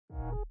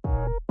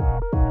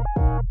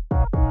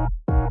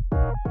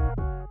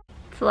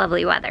It's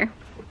lovely weather.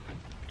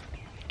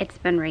 It's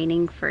been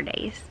raining for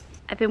days.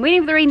 I've been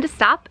waiting for the rain to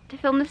stop to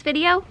film this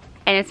video,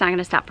 and it's not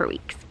gonna stop for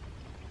weeks.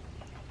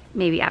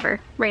 Maybe ever.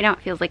 Right now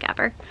it feels like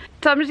ever.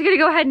 So I'm just gonna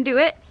go ahead and do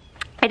it.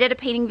 I did a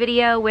painting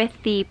video with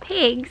the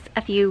pigs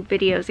a few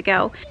videos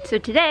ago. So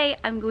today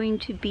I'm going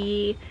to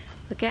be,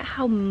 look at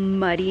how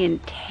muddy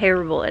and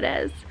terrible it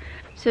is.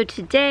 So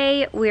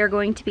today we are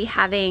going to be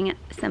having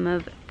some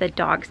of the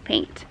dog's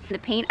paint. The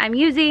paint I'm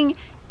using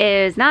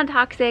is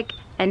non-toxic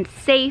and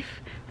safe,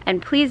 and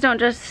please don't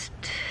just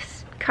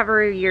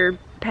cover your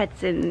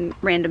pets in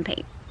random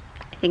paint.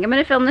 I think I'm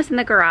gonna film this in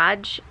the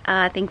garage.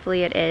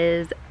 Thankfully it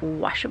is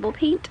washable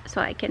paint,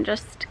 so I can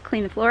just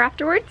clean the floor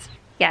afterwards.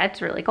 Yeah,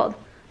 it's really cold.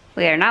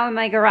 We are now in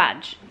my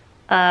garage.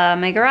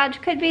 My garage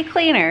could be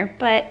cleaner,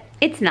 but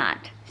it's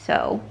not.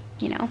 So,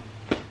 you know,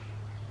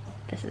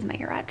 this is my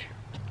garage.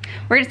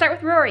 We're gonna start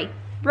with Rory.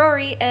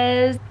 Rory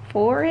is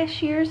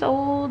 4-ish years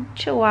old,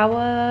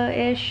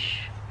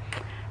 Chihuahua-ish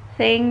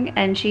thing,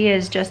 and she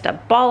is just a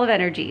ball of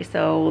energy,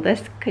 so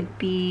this could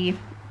be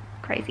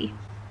crazy.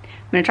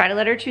 I'm gonna try to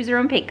let her choose her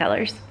own paint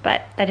colors,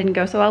 but that didn't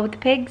go so well with the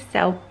pigs,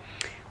 so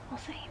we'll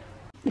see.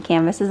 The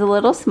canvas is a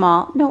little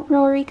small. No,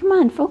 Rory, come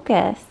on,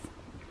 focus.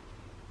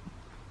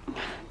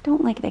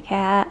 Don't lick the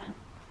cat.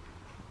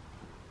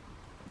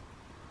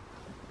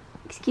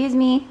 Excuse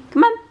me.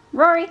 Come on,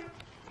 Rory.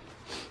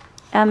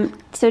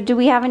 So do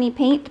we have any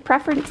paint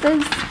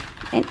preferences?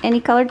 Any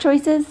color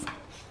choices?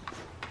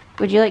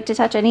 Would you like to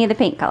touch any of the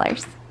paint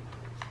colors?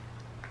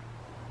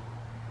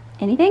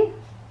 Anything?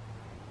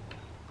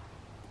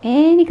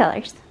 Any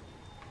colors?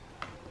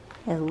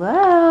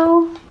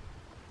 Hello?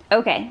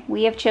 Okay,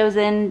 we have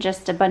chosen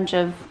just a bunch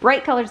of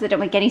bright colors that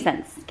don't make any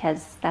sense,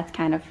 because that's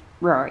kind of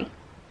Rory.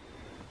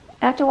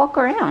 I have to walk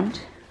around.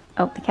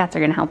 Oh, the cats are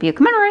gonna help you.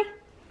 Come on, Rory.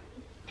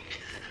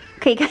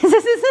 Okay, guys,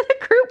 this isn't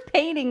a group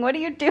painting. What are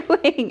you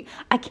doing?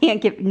 I can't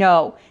give,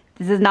 no,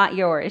 this is not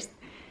yours.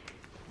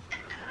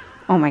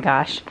 Oh my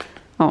gosh.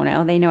 Oh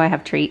no, they know I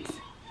have treats.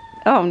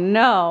 Oh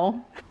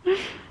no.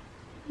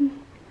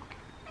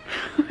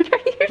 What are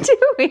you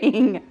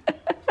doing?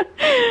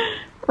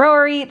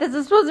 Rory, this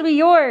is supposed to be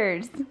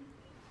yours.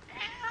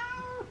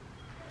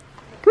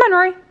 Come on,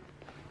 Rory.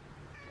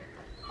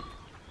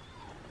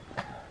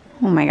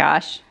 Oh my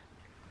gosh.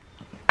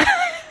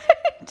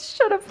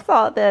 Should have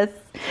saw this.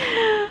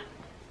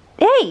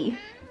 Hey,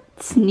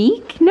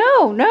 sneak?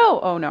 No, no.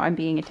 Oh no, I'm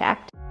being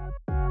attacked.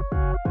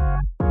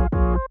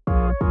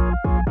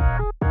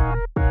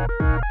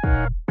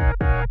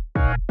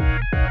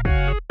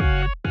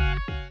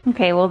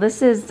 Okay, well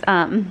this is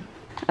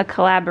a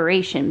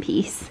collaboration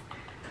piece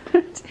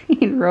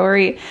between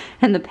Rory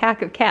and the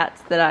pack of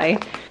cats that I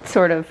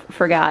sort of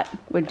forgot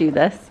would do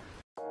this.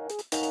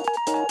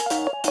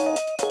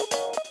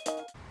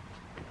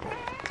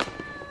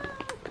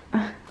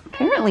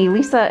 Apparently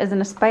Lisa is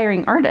an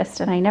aspiring artist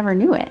and I never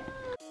knew it.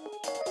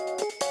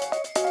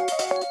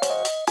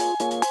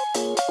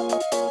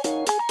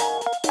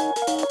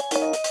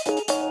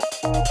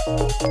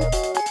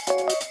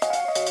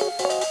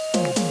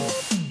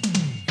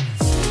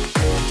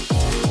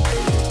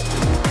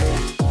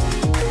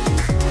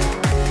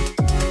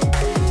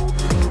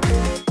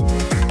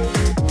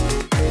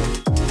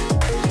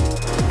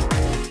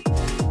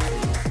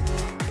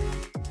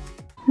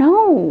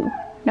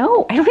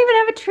 No, I don't even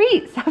have a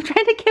treat. Stop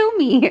trying to kill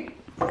me.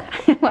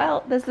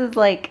 Well, this is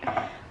like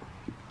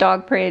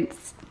dog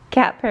prints,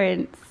 cat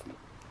prints,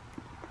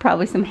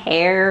 probably some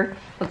hair.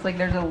 Looks like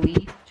there's a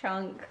leaf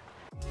chunk.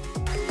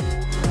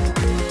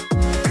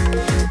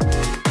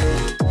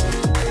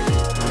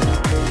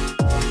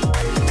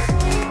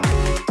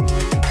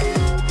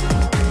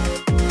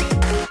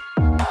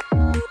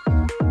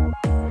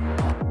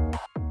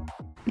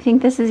 You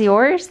think this is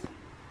yours?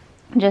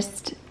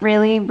 Just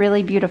really,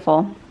 really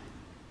beautiful.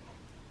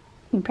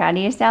 You proud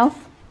of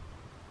yourself?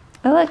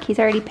 Oh look, he's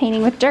already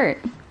painting with dirt.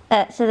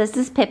 So this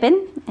is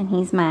Pippin, and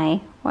he's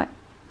my, what,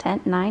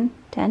 9,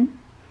 10?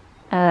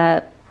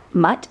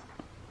 Mutt.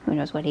 Who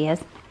knows what he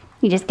is.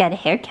 He just got a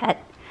haircut.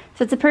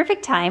 So it's a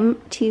perfect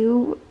time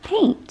to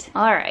paint.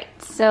 All right,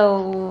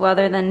 so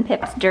other than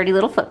Pip's dirty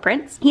little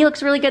footprints, he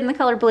looks really good in the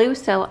color blue,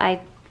 so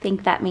I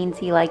think that means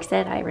he likes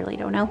it. I really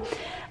don't know.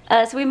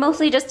 So we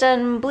mostly just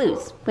done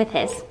blues with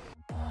his.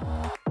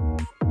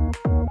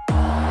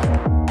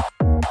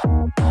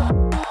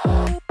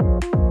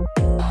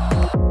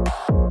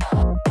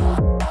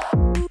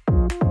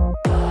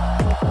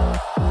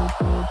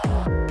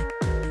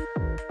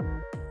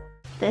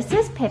 This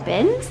is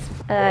Pippin's.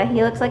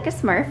 He looks like a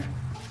Smurf.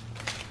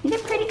 He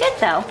did pretty good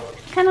though.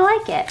 Kind of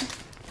like it.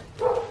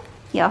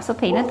 He also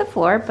painted the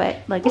floor, but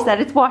like I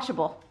said, it's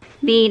washable.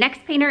 The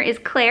next painter is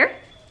Claire.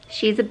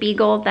 She's a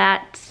beagle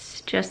that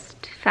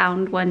just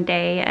found one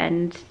day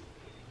and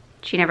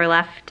she never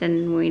left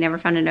and we never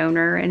found an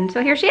owner, and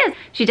so here she is.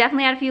 She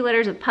definitely had a few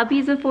litters of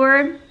puppies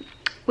before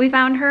we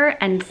found her,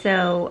 and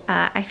so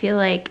I feel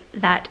like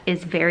that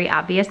is very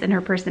obvious in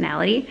her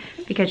personality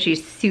because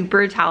she's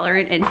super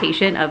tolerant and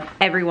patient of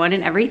everyone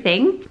and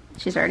everything.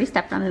 She's already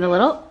stepped on it a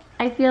little.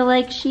 I feel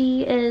like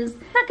she is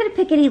not gonna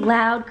pick any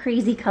loud,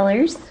 crazy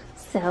colors.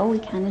 So we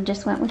kind of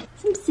just went with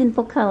some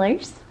simple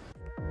colors.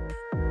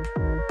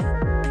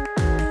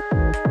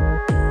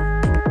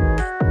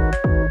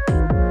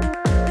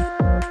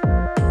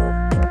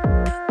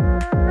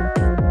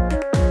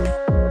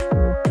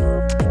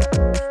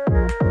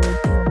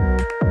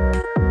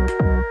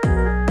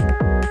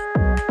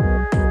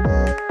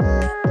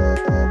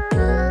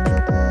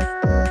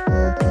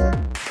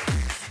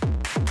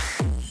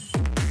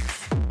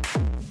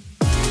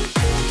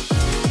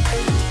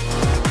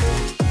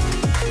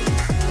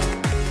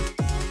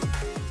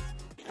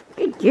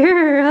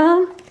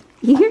 Girl,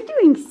 you're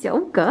doing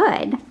so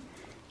good.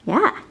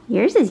 Yeah,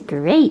 yours is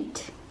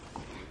great.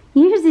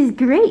 Yours is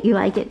great. You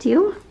like it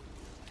too?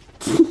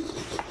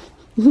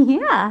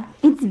 Yeah,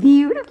 it's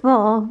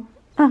beautiful.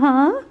 Uh-huh.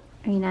 Are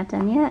you not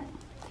done yet?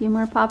 A few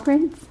more paw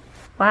prints?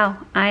 Wow,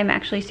 I'm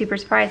actually super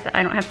surprised that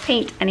I don't have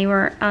paint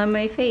anywhere on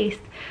my face.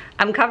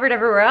 I'm covered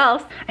everywhere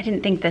else. I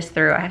didn't think this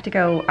through. I have to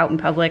go out in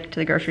public to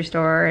the grocery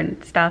store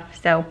and stuff,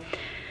 so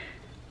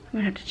I'm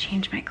gonna have to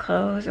change my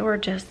clothes or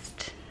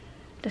just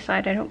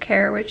decide I don't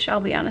care, which I'll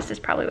be honest is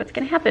probably what's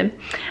gonna happen.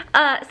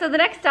 So the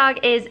next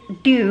dog is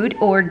Dude,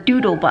 or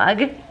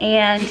Doodlebug,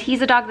 and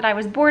he's a dog that I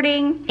was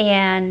boarding,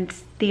 and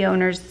the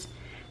owners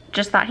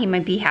just thought he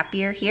might be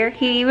happier here.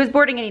 He was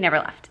boarding and he never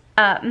left.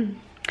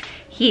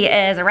 He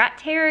is a rat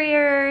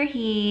terrier.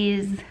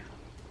 He's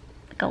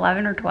like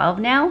 11 or 12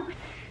 now.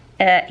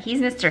 He's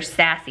Mr.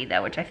 Sassy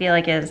though, which I feel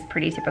like is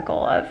pretty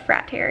typical of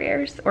rat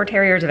terriers, or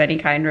terriers of any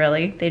kind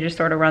really. They just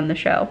sort of run the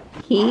show.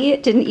 He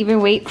didn't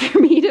even wait for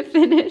me to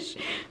finish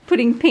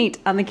putting paint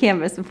on the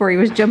canvas before he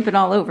was jumping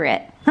all over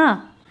it.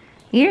 Huh,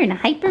 you're in a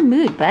hyper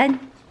mood, bud.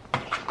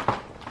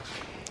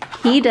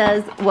 He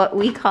does what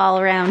we call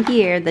around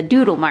here the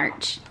doodle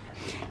march.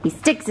 He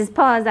sticks his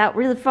paws out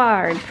really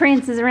far and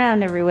prances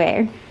around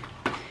everywhere,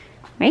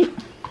 right?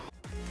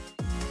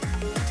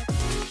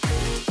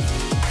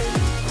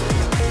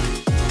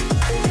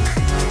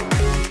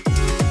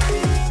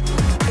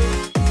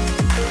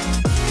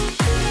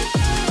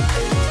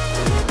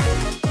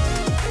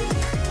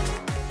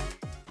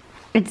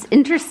 It's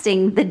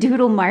interesting, the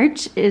doodle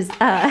march is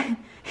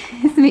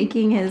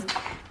making his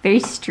very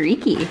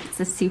streaky.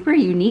 It's a super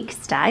unique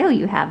style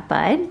you have,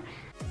 bud.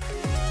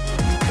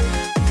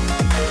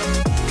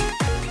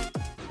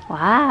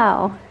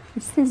 Wow,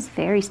 this is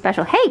very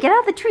special. Hey, get out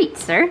of the treat,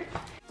 sir.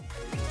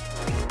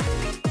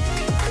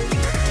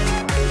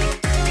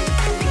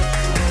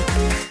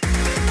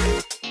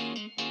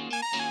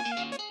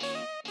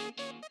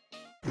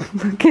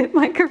 Look at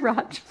my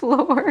garage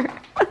floor.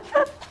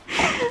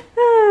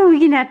 Oh, we're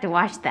gonna have to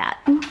wash that.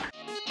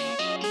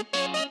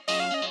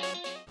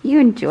 You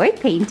enjoy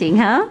painting,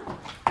 huh?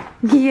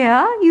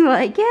 Yeah, you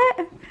like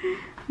it?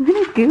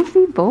 What a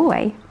goofy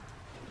boy.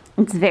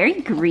 It's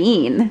very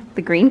green.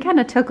 The green kind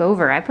of took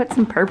over. I put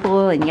some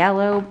purple and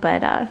yellow,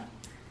 but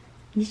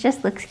he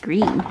just looks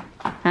green.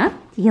 Huh?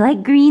 Do you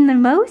like green the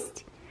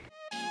most?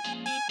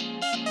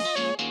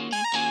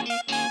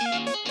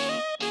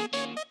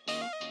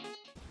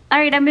 All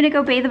right, I'm gonna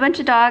go bathe a bunch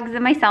of dogs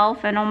and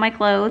myself and all my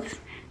clothes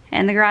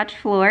and the garage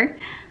floor.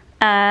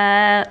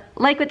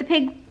 Like with the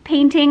pig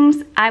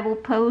paintings, I will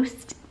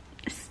post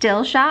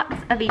still shots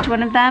of each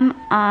one of them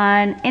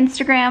on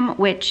Instagram,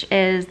 which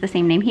is the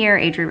same name here,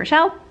 Adri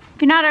Rachelle.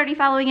 If you're not already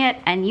following it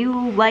and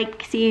you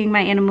like seeing my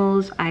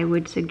animals, I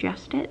would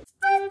suggest it.